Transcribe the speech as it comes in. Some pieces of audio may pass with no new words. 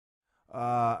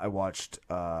I watched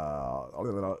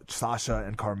Sasha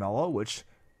and Carmella, which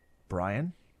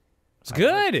Bryan. It's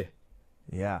good.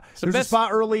 Yeah. There's a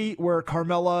spot early where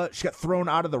Carmella, she got thrown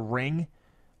out of the ring,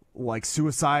 like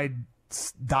suicide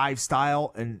dive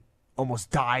style, and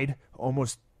almost died.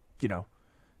 Almost, it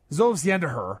was almost the end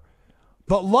of her.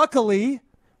 But luckily,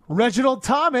 Reginald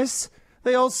Thomas,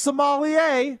 the old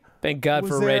sommelier. Thank God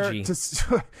for Reggie.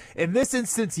 In this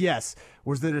instance, yes,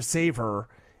 was there to save her,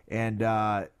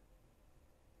 and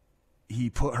he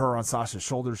put her on Sasha's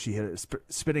shoulders. She hit a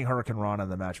spinning Hurricane Rana,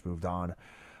 and the match moved on.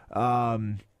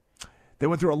 They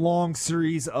went through a long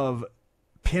series of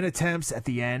pin attempts at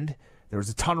the end. There was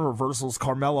a ton of reversals.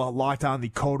 Carmella locked on the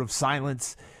code of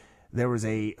silence. There was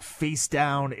a face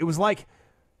down. It was like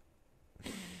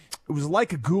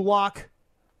a gulak,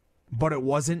 but it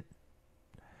wasn't.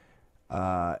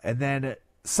 And then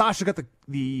Sasha got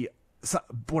the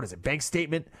bank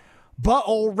statement. But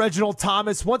old Reginald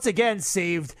Thomas once again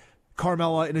saved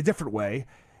Carmella in a different way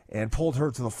and pulled her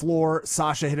to the floor.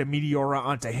 Sasha hit a Meteora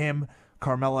onto him.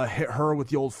 Carmella hit her with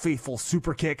the old faithful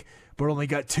super kick, but only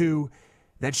got 2.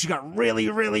 Then she got really,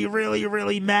 really, really,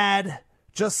 really mad,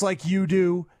 just like you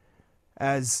do,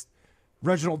 as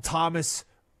Reginald Thomas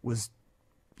was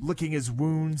licking his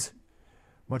wounds,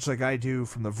 much like I do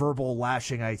from the verbal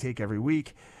lashing I take every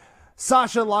week.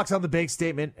 Sasha locks on the bank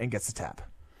statement and gets the tap.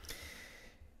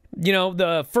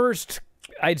 The first,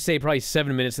 I'd say probably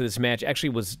 7 minutes of this match actually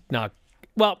was not,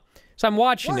 well, so I'm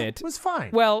watching it. It was fine.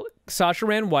 Well, Sasha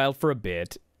ran wild for a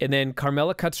bit, and then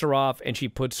Carmella cuts her off, and she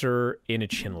puts her in a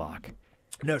chin lock.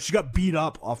 No, she got beat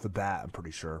up off the bat, I'm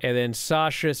pretty sure. And then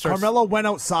Sasha starts... Carmella went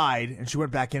outside, and she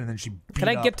went back in, and then she beat up. Can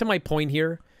I get to my point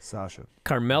here? Sasha.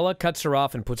 Carmella cuts her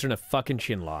off and puts her in a fucking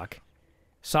chin lock.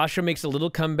 Sasha makes a little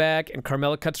comeback, and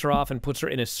Carmella cuts her off and puts her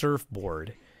in a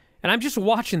surfboard. And I'm just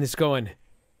watching this going...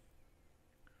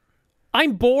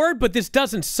 I'm bored, but this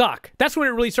doesn't suck. That's when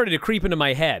it really started to creep into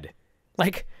my head.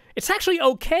 Like, it's actually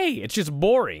okay. It's just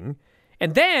boring.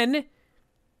 And then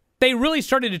they really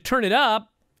started to turn it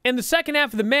up, and the second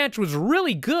half of the match was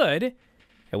really good.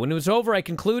 And when it was over, I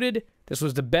concluded this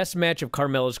was the best match of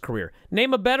Carmella's career.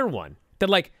 Name a better one that,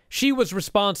 like, she was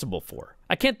responsible for.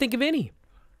 I can't think of any.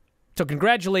 So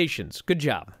congratulations. Good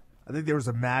job. I think there was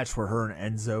a match where her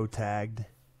and Enzo tagged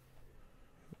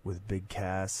with Big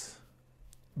Cass.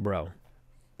 Bro,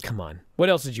 come on. What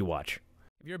else did you watch?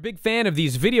 If you're a big fan of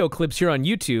these video clips here on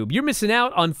YouTube, you're missing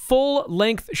out on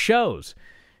full-length shows.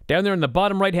 Down there on the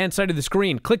bottom right-hand side of the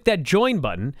screen, click that join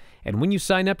button, and when you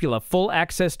sign up, you'll have full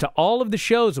access to all of the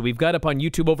shows that we've got up on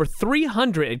YouTube, over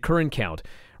 300 at current count.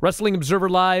 Wrestling Observer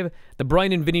Live, The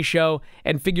Bryan and Vinny Show,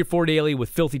 and Figure 4 Daily with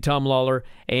Filthy Tom Lawler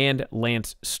and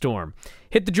Lance Storm.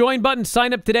 Hit the join button,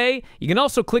 sign up today. You can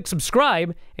also click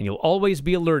subscribe, and you'll always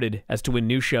be alerted as to when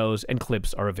new shows and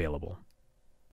clips are available.